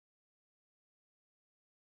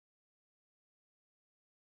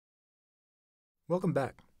Welcome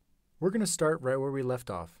back. We're going to start right where we left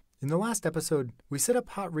off. In the last episode, we set up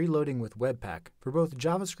hot reloading with Webpack for both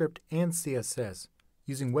JavaScript and CSS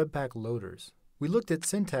using Webpack loaders. We looked at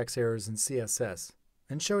syntax errors in CSS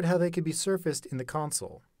and showed how they could be surfaced in the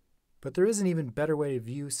console. But there is an even better way to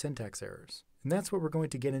view syntax errors, and that's what we're going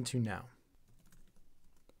to get into now.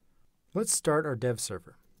 Let's start our dev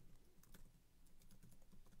server.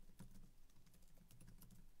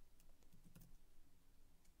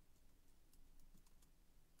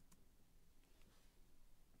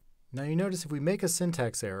 Now you notice if we make a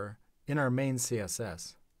syntax error in our main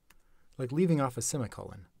CSS, like leaving off a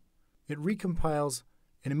semicolon, it recompiles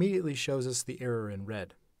and immediately shows us the error in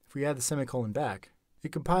red. If we add the semicolon back,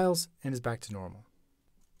 it compiles and is back to normal.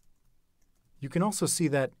 You can also see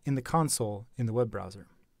that in the console in the web browser.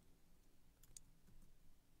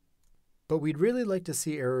 But we'd really like to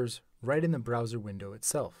see errors right in the browser window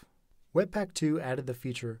itself. Webpack 2 added the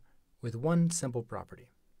feature with one simple property.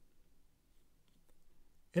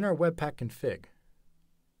 In our Webpack config,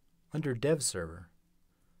 under Dev Server,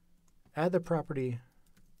 add the property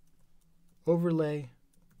overlay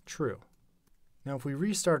true. Now if we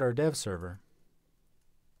restart our dev server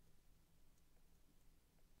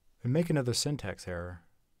and make another syntax error,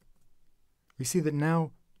 we see that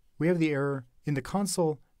now we have the error in the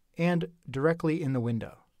console and directly in the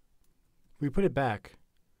window. If we put it back,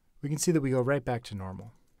 we can see that we go right back to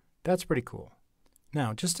normal. That's pretty cool.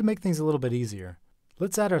 Now, just to make things a little bit easier,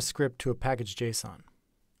 let's add our script to a package.json.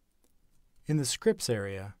 In the scripts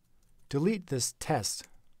area, delete this test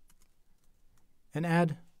and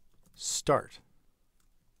add start.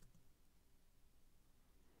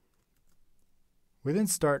 Within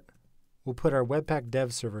start, we'll put our Webpack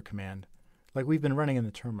dev server command like we've been running in the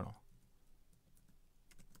terminal.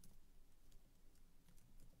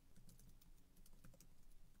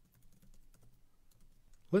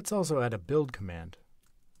 Let's also add a build command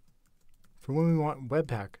for when we want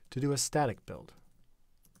Webpack to do a static build.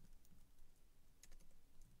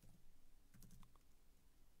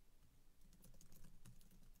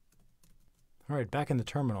 All right, back in the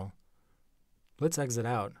terminal, let's exit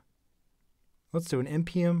out. Let's do an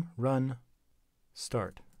npm run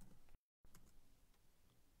start.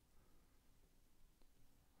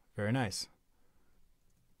 Very nice.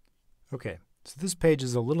 Okay, so this page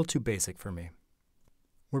is a little too basic for me.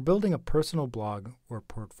 We're building a personal blog or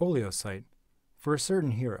portfolio site for a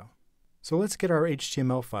certain hero. So let's get our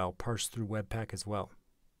HTML file parsed through Webpack as well.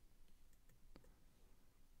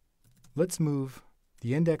 Let's move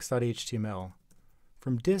the index.html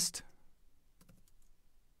from dist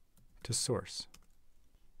to source.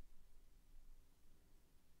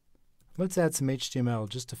 Let's add some HTML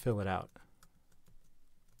just to fill it out.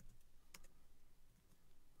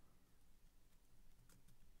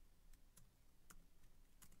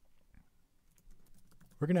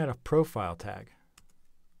 We're going to add a profile tag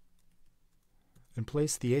and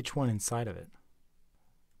place the h1 inside of it.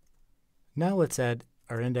 Now let's add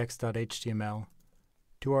our index.html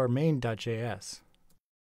to our main.js.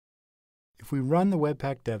 If we run the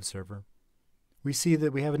Webpack dev server, we see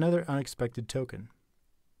that we have another unexpected token,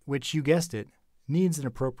 which, you guessed it, needs an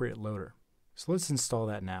appropriate loader. So let's install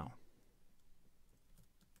that now.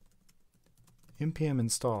 npm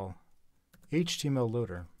install html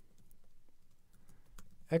loader,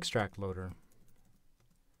 extract loader,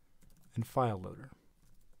 and file loader.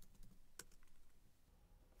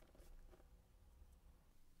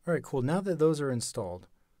 All right, cool. Now that those are installed,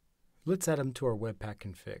 let's add them to our Webpack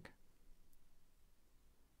config.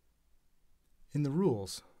 In the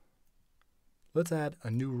rules, let's add a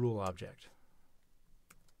new rule object.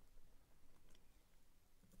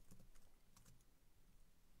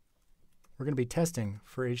 We're going to be testing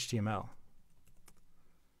for HTML.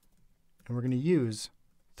 And we're going to use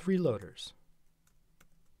 3 loaders.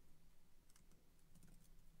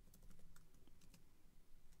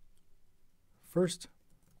 First,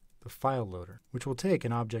 the file loader, which will take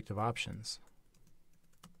an object of options.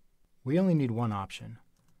 We only need one option,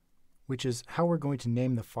 which is how we're going to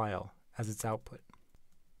name the file as its output.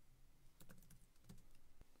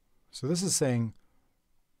 So this is saying,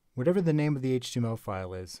 whatever the name of the HTML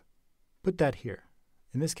file is, put that here.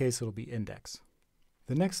 In this case, it'll be index.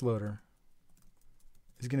 The next loader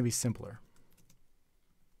is going to be simpler.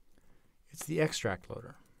 It's the extract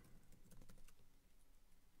loader.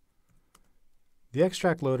 The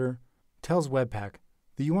extract loader tells Webpack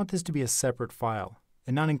that you want this to be a separate file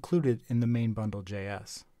and not included in the main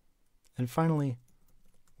bundle.js. And finally,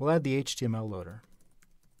 we'll add the HTML loader.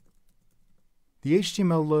 The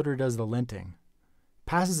HTML loader does the linting,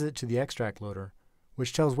 passes it to the extract loader,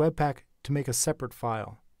 which tells Webpack to make a separate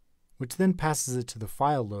file, which then passes it to the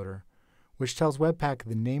file loader, which tells Webpack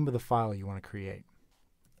the name of the file you want to create.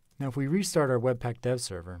 Now if we restart our Webpack dev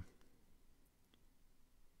server,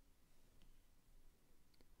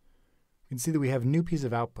 you can see that we have a new piece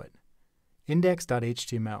of output,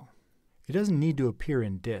 index.html. It doesn't need to appear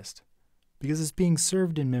in dist because it's being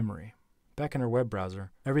served in memory. Back in our web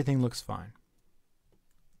browser, everything looks fine.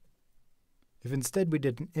 If instead we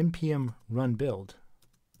did an npm run build,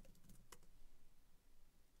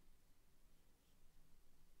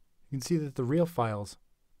 you can see that the real files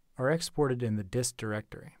are exported in the dist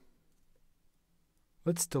directory.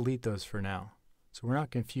 Let's delete those for now, so we're not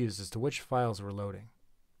confused as to which files we're loading.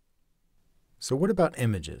 So what about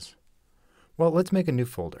images? Well, let's make a new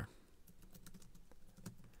folder.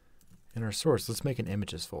 In our source, let's make an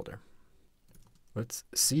images folder. Let's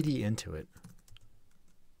cd into it.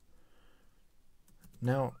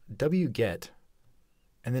 Now wget,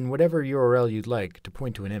 and then whatever URL you'd like to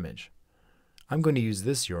point to an image. I'm going to use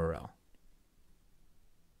this URL.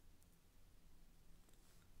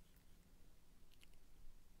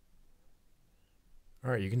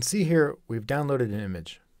 All right, you can see here we've downloaded an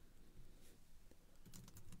image.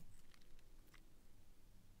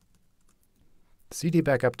 CD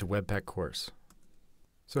back up to Webpack course.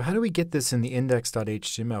 So how do we get this in the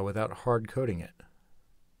index.html without hard coding it?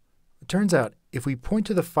 It turns out if we point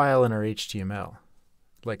to the file in our HTML,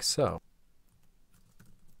 like so,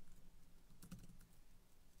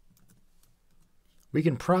 we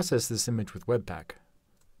can process this image with Webpack.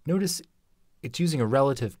 Notice it's using a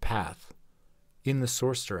relative path in the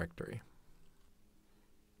source directory.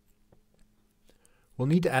 We'll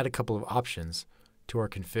need to add a couple of options to our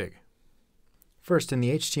config. First, in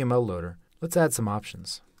the HTML loader, let's add some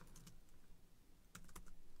options.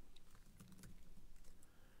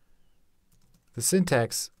 The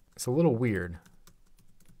syntax is a little weird,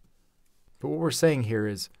 but what we're saying here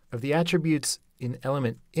is of the attributes in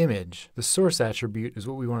element image, the source attribute is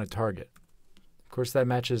what we want to target. Of course, that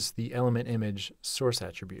matches the element image source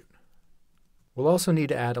attribute. We'll also need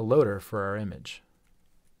to add a loader for our image.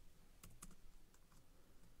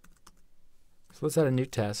 So let's add a new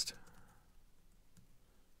test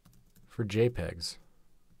for JPEGs.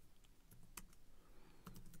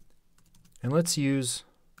 And let's use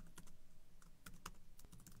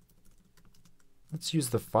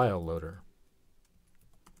the file loader.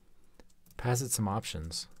 Pass it some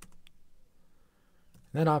options.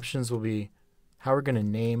 And that options will be how we're going to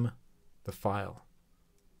name the file.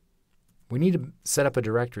 We need to set up a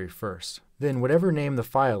directory first. Then whatever name the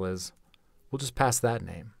file is, we'll just pass that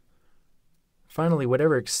name. Finally,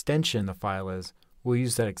 whatever extension the file is, we'll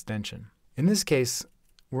use that extension. In this case,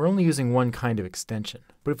 we're only using one kind of extension.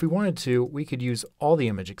 But if we wanted to, we could use all the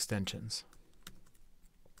image extensions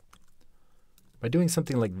by doing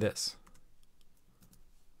something like this.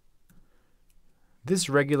 This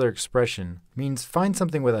regular expression means find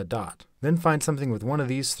something with a dot, then find something with one of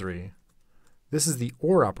these three. This is the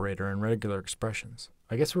OR operator in regular expressions.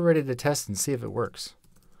 I guess we're ready to test and see if it works.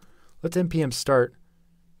 Let's npm start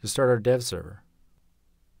to start our dev server.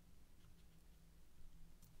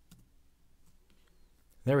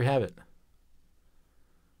 There we have it.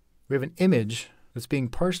 We have an image that's being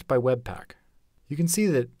parsed by Webpack. You can see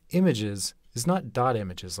that images is not dot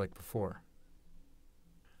images like before.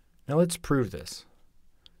 Now let's prove this.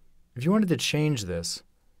 If you wanted to change this,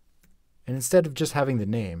 and instead of just having the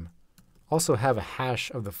name, also have a hash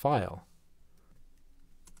of the file,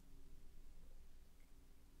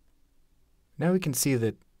 now we can see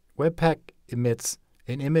that Webpack emits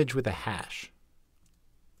an image with a hash.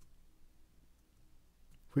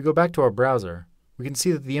 If we go back to our browser, we can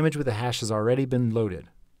see that the image with the hash has already been loaded.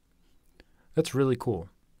 That's really cool.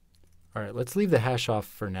 All right, let's leave the hash off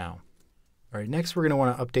for now. All right, next we're going to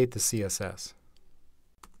want to update the CSS.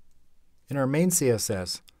 In our main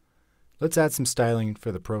CSS, let's add some styling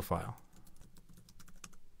for the profile.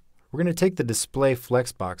 We're going to take the display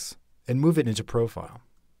flexbox and move it into profile.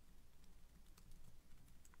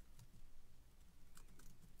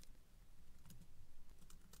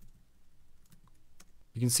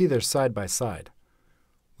 You can see they're side by side.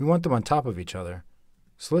 We want them on top of each other,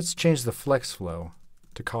 so let's change the flex flow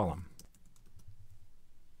to column.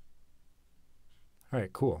 All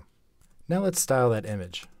right, cool. Now let's style that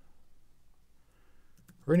image.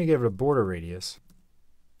 We're going to give it a border radius.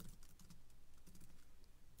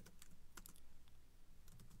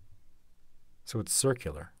 So it's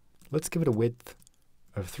circular. Let's give it a width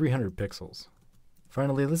of 300 pixels.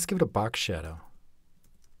 Finally, let's give it a box shadow.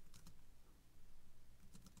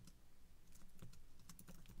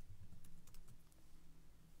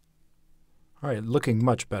 All right, looking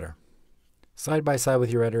much better. Side by side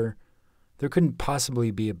with your editor, there couldn't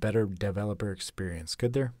possibly be a better developer experience,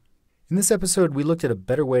 could there? In this episode, we looked at a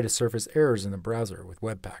better way to surface errors in the browser with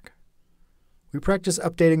Webpack. We practiced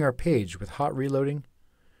updating our page with hot reloading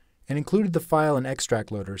and included the file and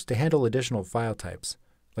extract loaders to handle additional file types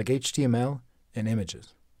like HTML and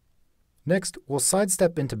images. Next, we'll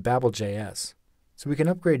sidestep into Babel.js so we can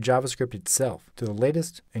upgrade JavaScript itself to the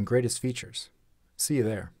latest and greatest features. See you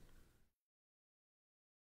there.